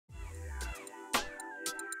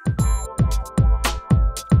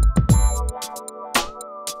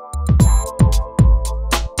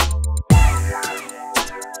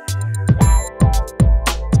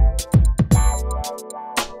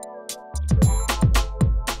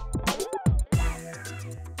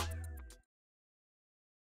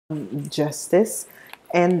justice,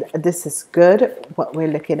 and this is good what we're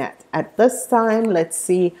looking at this time. Let's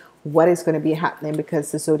see what is going to be happening,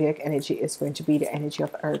 because the zodiac energy is going to be the energy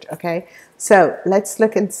of earth. Okay, so let's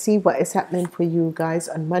look and see what is happening for you guys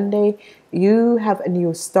on Monday. You have a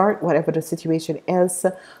new start, whatever the situation is.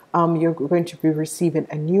 You're going to be receiving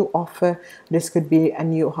a new offer. This could be a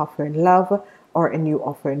new offer in love or a new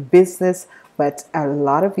offer in business, but a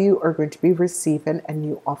lot of you are going to be receiving a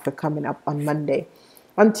new offer coming up on Monday.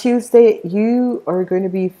 On Tuesday, you are going to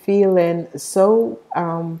be feeling so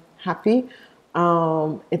happy.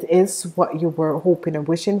 It is what you were hoping and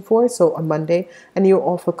wishing for. So on Monday, a new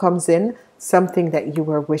offer comes in, something that you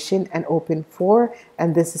were wishing and hoping for,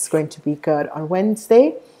 and this is going to be good. On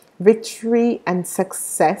Wednesday, victory and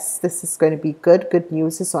success. This is going to be good. Good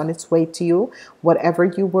news is on its way to you. Whatever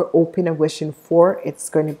you were hoping and wishing for, it's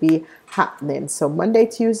going to be happening. So Monday,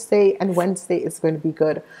 Tuesday, and Wednesday is going to be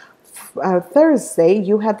good. Thursday,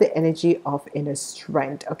 you have the energy of inner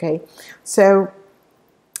strength. Okay, so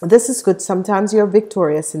this is good. Sometimes you're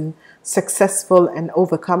victorious and successful and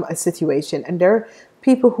overcome a situation, and there are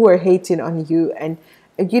people who are hating on you, and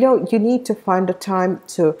you know, you need to find the time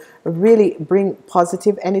to really bring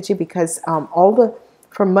positive energy, because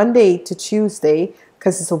from Monday to Tuesday,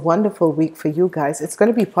 because it's a wonderful week for you guys, it's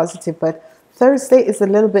going to be positive. But Thursday is a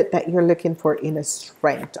little bit that you're looking for inner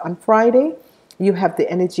strength. On Friday, you have the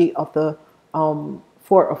energy of the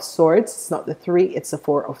Four of Swords. It's not the 3, it's the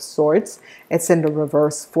Four of Swords. It's in the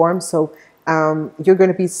reverse form. So you're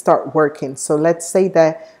going to be start working. So let's say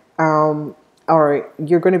that or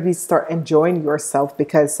you're going to be start enjoying yourself,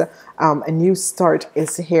 because a new start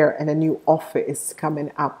is here and a new offer is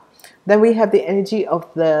coming up. Then we have the energy of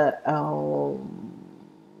the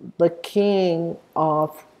King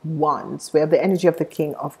of Wands. We have the energy of the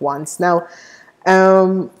King of Wands. Now,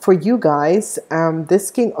 for you guys, this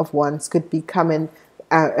King of Wands could be coming,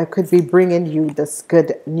 could be bringing you this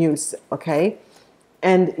good news, okay?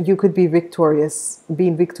 And you could be victorious,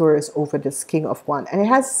 being victorious over this King of Wands. And it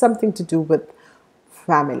has something to do with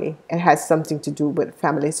family. It has something to do with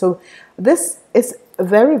family. So this is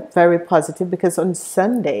very, very positive, because on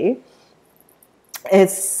Sunday,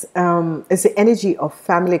 it's the energy of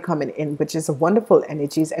family coming in, which is a wonderful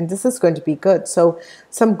energies, and this is going to be good. So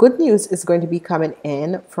some good news is going to be coming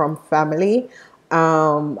in from family,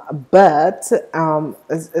 but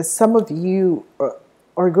some of you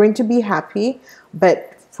are going to be happy,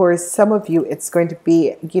 but for some of you it's going to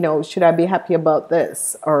be, you know, should I be happy about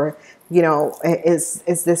this, or you know, is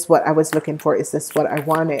this what I was looking for, is this what I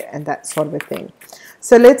wanted, and that sort of a thing.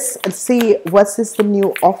 So let's see, what's this the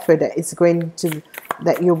new offer that is going to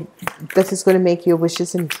that is going to make your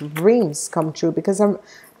wishes and dreams come true, because I'm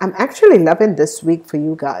actually loving this week for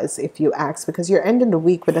you guys, if you ask, because you're ending the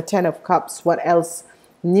week with a 10 of Cups. What else?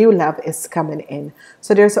 New love is coming in.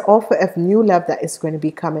 So there's an offer of new love that is going to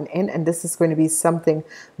be coming in, and this is going to be something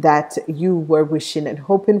that you were wishing and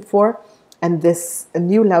hoping for. And this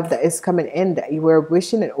new love that is coming in that you were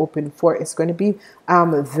wishing and hoping for is going to be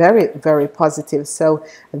very, very positive. So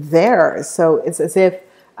it's as if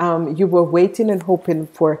you were waiting and hoping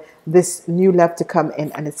for this new love to come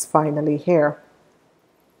in, and it's finally here.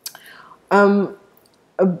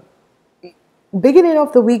 Beginning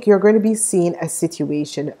of the week, you're going to be seeing a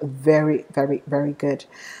situation very, very, very good.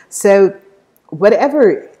 So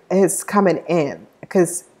whatever is coming in,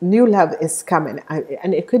 because new love is coming,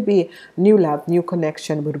 and it could be new love, new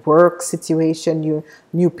connection with work situation,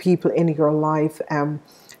 new people in your life,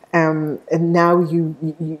 and now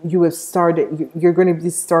you have started, you're going to be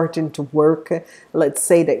starting to work. Let's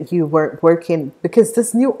say that you weren't working, because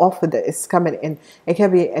this new offer that is coming in, it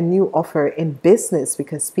can be a new offer in business,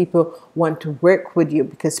 because people want to work with you,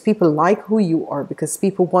 because people like who you are, because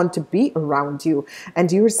people want to be around you,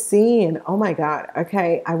 and you're seeing, oh my God,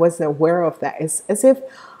 okay, I wasn't aware of that. It's as if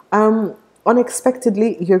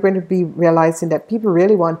unexpectedly you're going to be realizing that people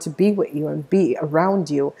really want to be with you and be around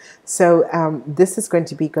you. So this is going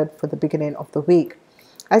to be good for the beginning of the week.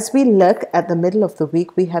 As we look at the middle of the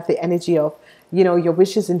week, we have the energy of, you know, your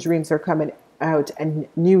wishes and dreams are coming out and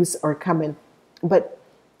news are coming, but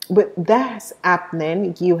with that's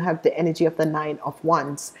happening, you have the energy of the 9 of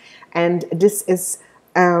Wands, and this is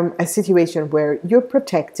a situation where you're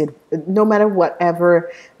protected. No matter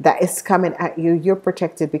whatever that is coming at you, you're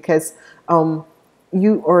protected, because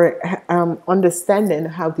you are understanding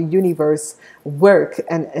how the universe work,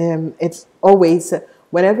 and it's always,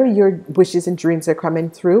 whenever your wishes and dreams are coming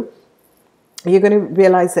through, you're going to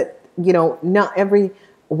realize that, you know, not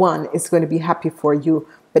everyone is going to be happy for you,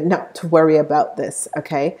 but not to worry about this,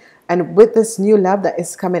 okay? And with this new love that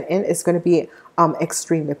is coming in, it's going to be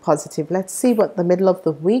extremely positive. Let's see what the middle of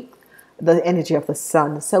the week the energy of the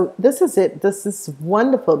sun. So this is it. This is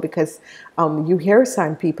wonderful because you air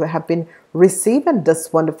sign people have been receiving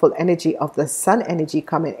this wonderful energy of the sun energy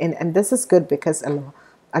coming in, and this is good because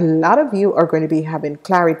a lot of you are going to be having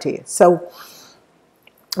clarity. So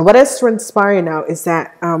what is transpiring now is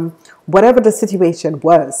that whatever the situation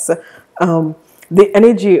was, the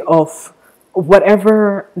energy of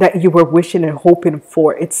whatever that you were wishing and hoping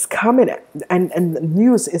for, it's coming, and the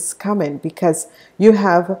news is coming because you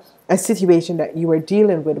have a situation that you were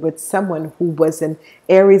dealing with someone who was an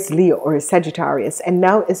Aries, Leo, or a Sagittarius, and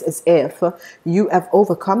now it's as if you have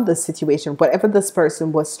overcome the situation. Whatever this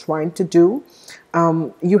person was trying to do,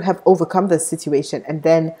 you have overcome the situation, and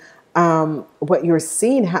then what you're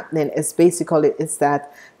seeing happening is basically is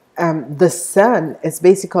that the sun is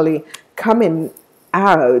basically coming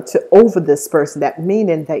out over this person, that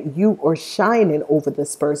meaning that you are shining over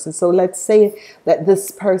this person. So let's say that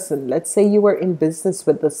this person, let's say you were in business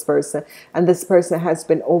with this person, and this person has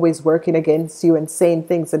been always working against you and saying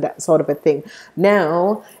things and that sort of a thing.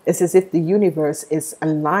 Now it's as if the universe is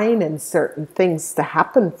aligning certain things to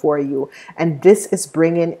happen for you, and this is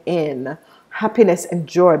bringing in happiness and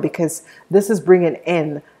joy, because this is bringing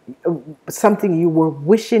in something you were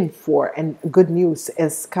wishing for, and good news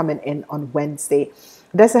is coming in on Wednesday.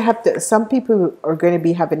 It doesn't have to, some people are going to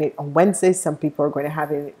be having it on Wednesday, some people are going to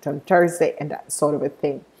have it on Thursday, and that sort of a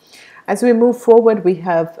thing. As we move forward, we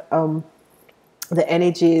have the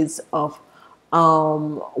energies of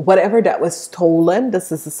whatever that was stolen.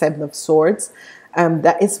 This is the Seven of Swords.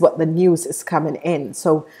 That is what the news is coming in.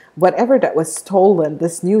 So whatever that was stolen,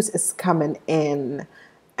 this news is coming in,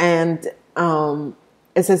 and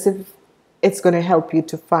it's as if it's going to help you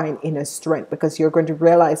to find inner strength, because you're going to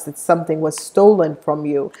realize that something was stolen from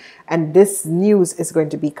you, and this news is going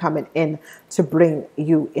to be coming in to bring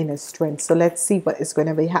you inner strength. So let's see what is going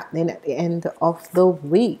to be happening at the end of the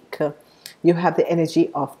week. You have the energy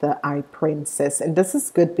of the Eye Princess, and this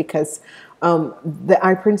is good because the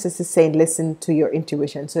Eye Princess is saying listen to your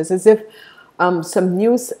intuition. So it's as if some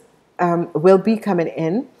news will be coming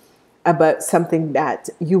in about something that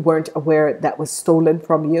you weren't aware that was stolen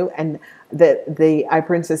from you, and the Eye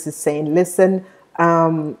Princess is saying listen,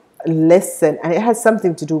 listen, and it has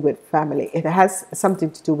something to do with family. It has something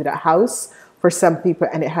to do with a house for some people,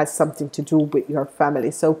 and it has something to do with your family.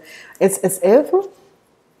 So it's as if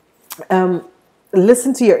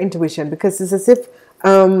listen to your intuition, because it's as if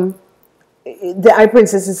the Eye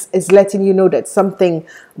Princess is letting you know that something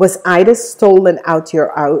was either stolen out your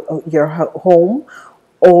home,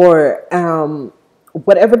 or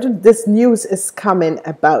whatever this news is coming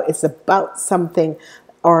about is about something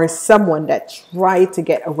or someone that tried to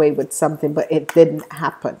get away with something, but it didn't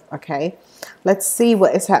happen. Okay, let's see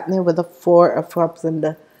what is happening with the Four of Cups and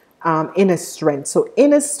the inner strength. So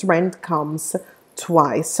inner strength comes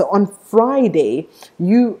twice. So on Friday,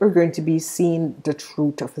 you are going to be seeing the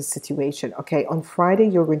truth of a situation. Okay, on Friday,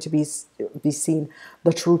 you're going to be seeing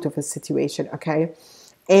the truth of a situation. Okay,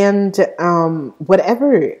 and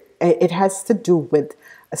whatever it has to do with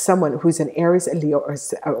someone who's an Aries, a Leo,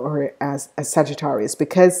 or as a Sagittarius,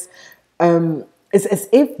 because it's as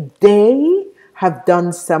if they have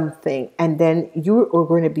done something, and then you are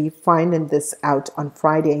going to be finding this out on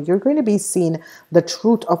Friday, and you're going to be seeing the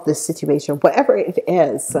truth of this situation, whatever it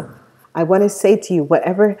is. I want to say to you,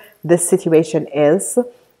 whatever this situation is,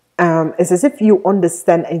 it's as if you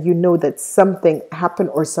understand and you know that something happened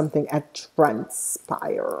or something had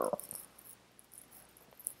transpired,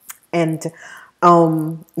 and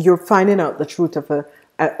you're finding out the truth of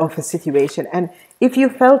a situation. And if you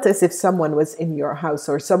felt as if someone was in your house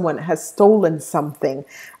or someone has stolen something,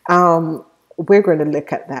 we're going to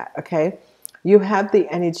look at that. Okay, you have the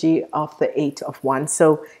energy of the Eight of Wands.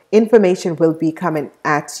 So information will be coming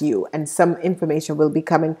at you, and some information will be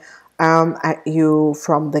coming at you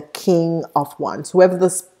from the King of Wands. Whoever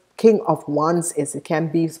this King of Wands is, it can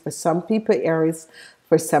be for some people Aries,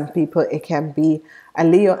 for some people it can be a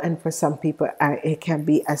Leo, and for some people it can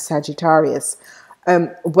be a Sagittarius.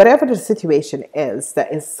 Whatever the situation is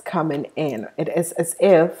that is coming in, it is as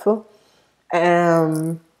if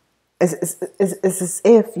it's as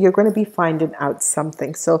if you're going to be finding out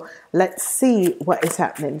something. So let's see what is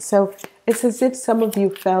happening. So it's as if some of you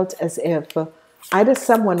felt as if either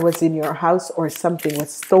someone was in your house or something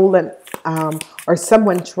was stolen, or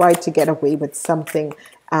someone tried to get away with something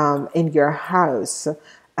in your house.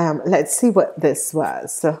 Let's see what this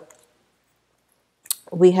was.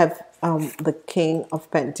 We have the King of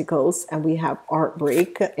Pentacles, and we have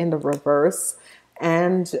heartbreak in the reverse,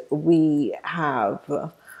 and we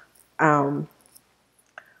have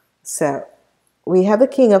so we have the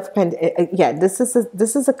King of Pentacles. Yeah, this is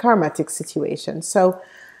a karmatic situation. So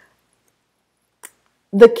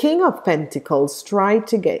the King of Pentacles tried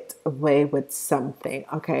to get away with something,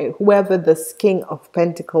 okay? Whoever this King of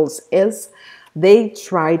Pentacles is, they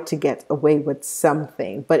tried to get away with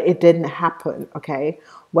something, but it didn't happen, okay?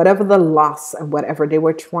 Whatever the loss and whatever they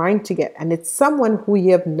were trying to get, and it's someone who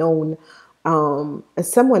you have known,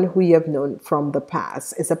 someone who you have known from the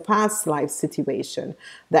past. It's a past life situation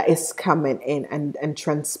that is coming in and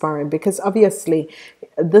transpiring, because obviously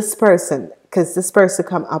this person, because this person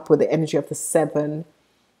come up with the energy of the Seven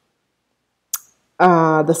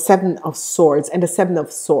of Swords and the Seven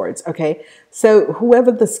of Swords. Okay, so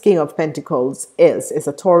whoever this King of Pentacles is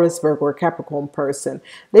a Taurus, Virgo, or Capricorn person.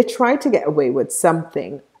 They tried to get away with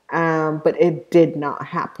something, but it did not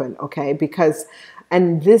happen. Okay, because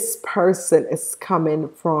and this person is coming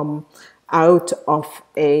from out of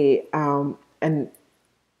a an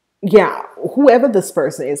yeah, whoever this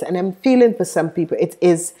person is, and I'm feeling for some people it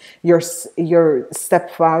is your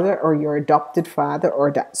stepfather or your adopted father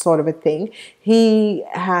or that sort of a thing. He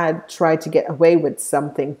had tried to get away with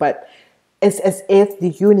something, but it's as if the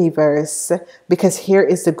universe, because here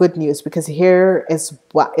is the good news, because here is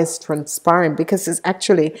what is transpiring, because it's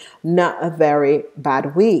actually not a very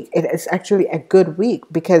bad week. It is actually a good week,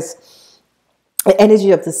 because the energy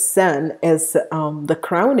of the sun is the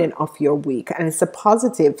crowning of your week, and it's a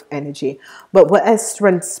positive energy. But what has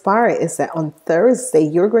transpired is that on Thursday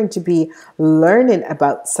you're going to be learning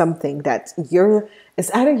about something that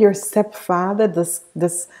it's either your stepfather,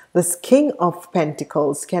 this King of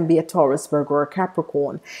Pentacles can be a Taurus, Virgo, or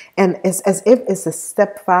Capricorn, and it's as if it's a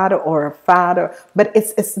stepfather or a father, but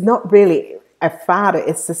it's not really a father,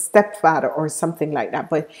 it's a stepfather or something like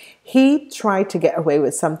that. But he tried to get away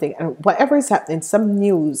with something, and whatever is happening, some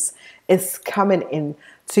news is coming in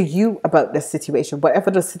to you about the situation.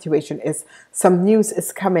 Whatever the situation is, some news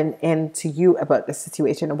is coming in to you about the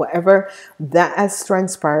situation, and whatever that has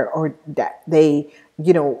transpired, or that they,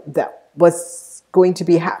 that was going to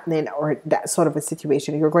be happening, or that sort of a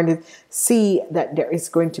situation, you're going to see that there is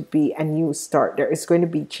going to be a new start. There is going to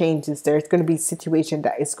be changes. There's going to be a situation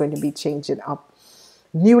that is going to be changing up.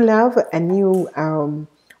 New love, a new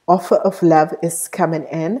offer of love is coming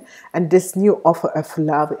in, and this new offer of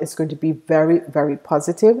love is going to be very, very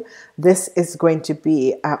positive. This is going to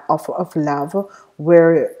be an offer of love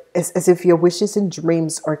where it's as if your wishes and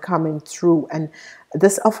dreams are coming through, and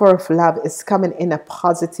this offer of love is coming in a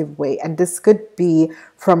positive way, and this could be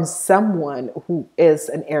from someone who is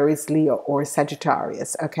an Aries, Leo, or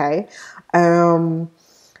Sagittarius. Okay,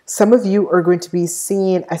 some of you are going to be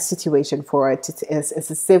seeing a situation for it. It's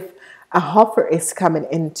as if a offer is coming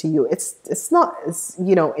into you. It's not,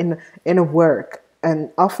 in a work.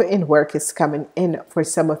 An offer in work is coming in for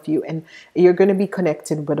some of you, and you're going to be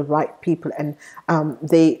connecting with the right people, and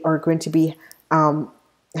they are going to be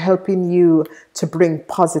helping you to bring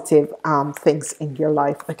positive things in your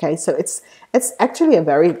life. Okay, so it's actually a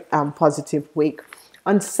very positive week.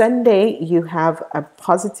 On Sunday, you have a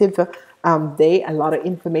positive day. A lot of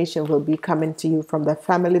information will be coming to you from the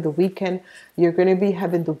family. The weekend, you're going to be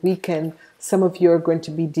having the weekend. Some of you are going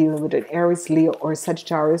to be dealing with an Aries, Leo, or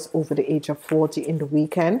Sagittarius over the age of 40 in the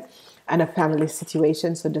weekend, and a family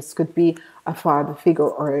situation. So this could be a father figure,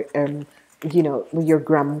 or your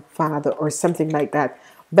grandfather or something like that.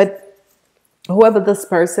 But whoever this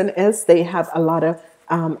person is, they have a lot of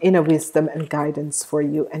inner wisdom and guidance for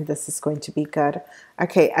you, and this is going to be good.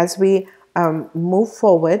 Okay, as we move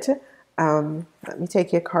forward, let me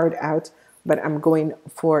take your card out, but I'm going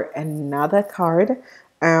for another card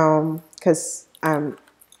because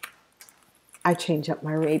I change up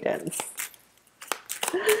my readings.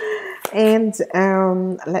 And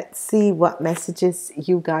let's see what messages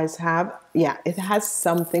you guys have. Yeah, it has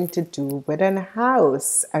something to do with a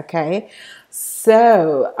house. Okay,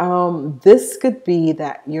 so this could be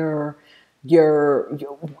that your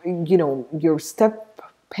step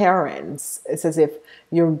parents. It's as if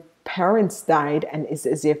your parents died, and it's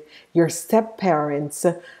as if your step parents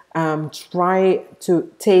try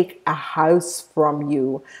to take a house from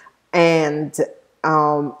you, and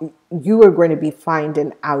you are going to be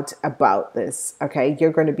finding out about this. Okay,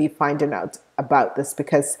 you're going to be finding out about this,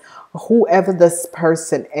 because whoever this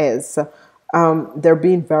person is, they're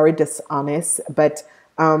being very dishonest, but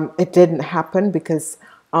it didn't happen because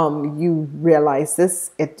you realize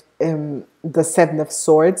this. The Seven of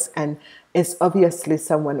Swords, and it's obviously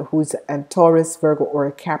someone who's a Taurus, Virgo, or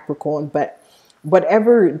a Capricorn, but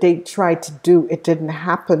whatever they tried to do, it didn't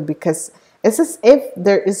happen, because it's as if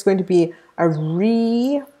there is going to be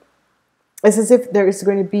it's as if there is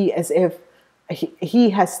going to be, as if he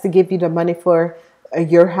has to give you the money for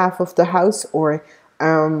your half of the house, or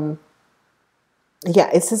yeah,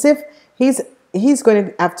 it's as if he's he's going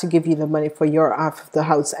to have to give you the money for your half of the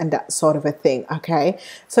house and that sort of a thing. Okay,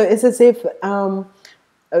 so it's as if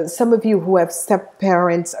some of you who have step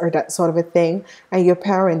parents or that sort of a thing, and your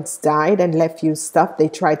parents died and left you stuff, they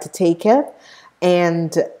tried to take it,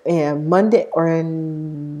 and Monday or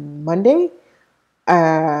on Monday,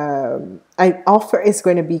 an offer is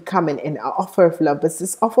going to be coming in, an offer of love. But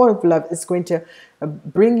this offer of love is going to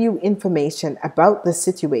bring you information about the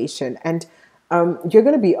situation, and you're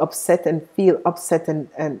going to be upset and feel upset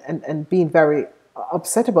and being very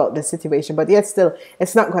upset about the situation. But yet still,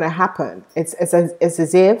 it's not going to happen. It's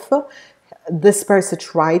as if this person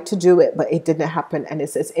tried to do it, but it didn't happen. And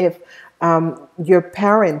it's as if your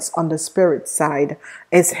parents on the spirit side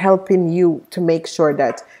is helping you to make sure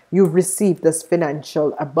that you receive this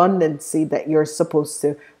financial abundance that you're supposed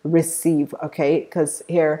to receive. Okay, because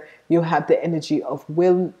here you have the energy of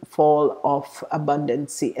windfall of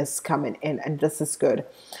abundance is coming in, and this is good.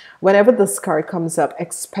 Whenever this card comes up,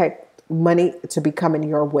 expect money to be coming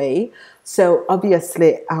your way. So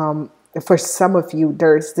obviously, for some of you,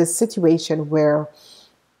 there's this situation where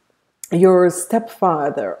your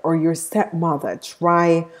stepfather or your stepmother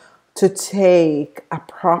try to take a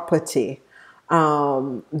property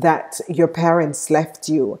that your parents left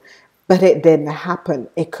you, but it didn't happen.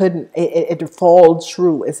 It couldn't. It fall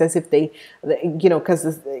through. It's as if they, because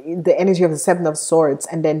the energy of the Seven of Swords,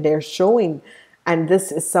 and then they're showing, and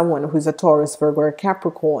this is someone who's a Taurus, Virgo, or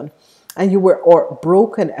Capricorn, and you were or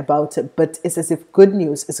broken about it, but it's as if good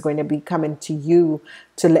news is going to be coming to you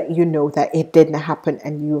to let you know that it didn't happen,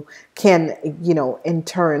 and you can, in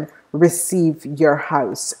turn receive your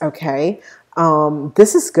house. Okay.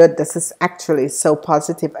 This is good. This is actually so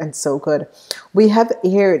positive and so good. We have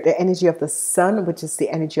here the energy of the sun, which is the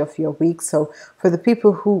energy of your week. So for the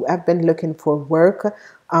people who have been looking for work,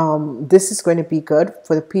 this is going to be good.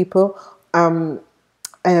 For the people,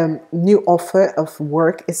 new offer of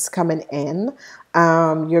work is coming in.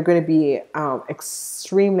 You're going to be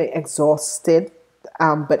extremely exhausted,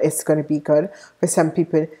 but it's going to be good. For some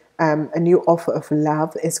people, a new offer of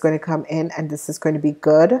love is going to come in, and this is going to be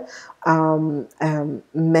good.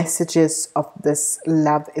 Messages of this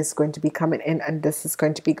love is going to be coming in, and this is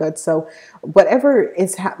going to be good. So whatever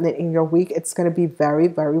is happening in your week, it's going to be very,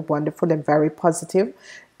 very wonderful and very positive.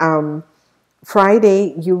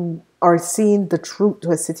 Friday, you are seeing the truth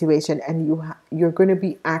to a situation, and you're going to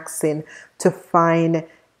be asking to find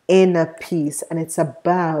inner peace, and it's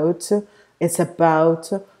about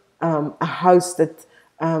a house that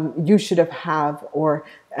you should have, or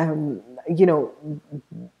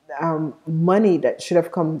money that should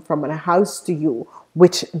have come from a house to you,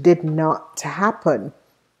 which did not happen.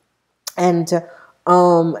 And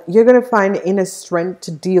you're going to find inner strength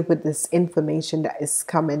to deal with this information that is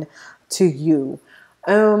coming to you.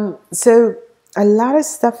 So a lot of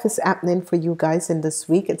stuff is happening for you guys in this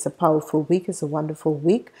week. It's a powerful week. It's a wonderful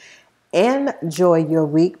week. Enjoy your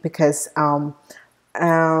week, because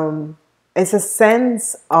it's a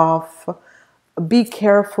sense of be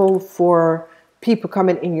careful for people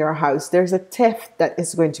coming in your house. There's a theft that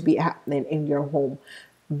is going to be happening in your home.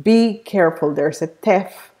 Be careful. There's a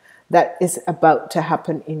theft that is about to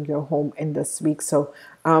happen in your home in this week. So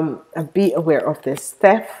be aware of this.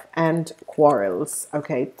 Theft and quarrels.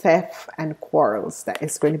 Okay, theft and quarrels that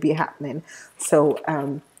is going to be happening. So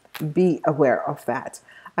be aware of that.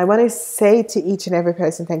 I want to say to each and every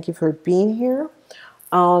person, thank you for being here.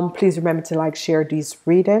 Please remember to like, share these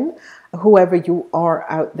reading. Whoever you are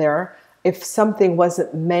out there, if something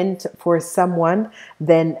wasn't meant for someone,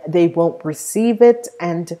 then they won't receive it,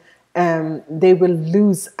 and they will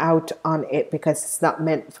lose out on it because it's not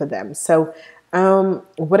meant for them. So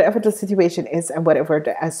whatever the situation is and whatever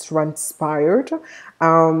has transpired,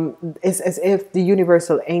 it's as if the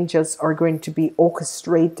universal angels are going to be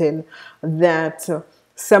orchestrating that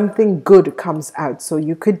something good comes out. So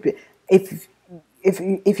you could be,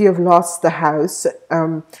 if you have lost the house,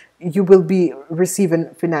 you will be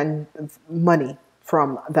receiving money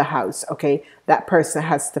from the house. Okay, that person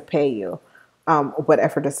has to pay you,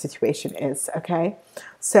 whatever the situation is. Okay,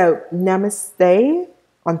 so namaste.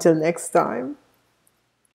 Until next time.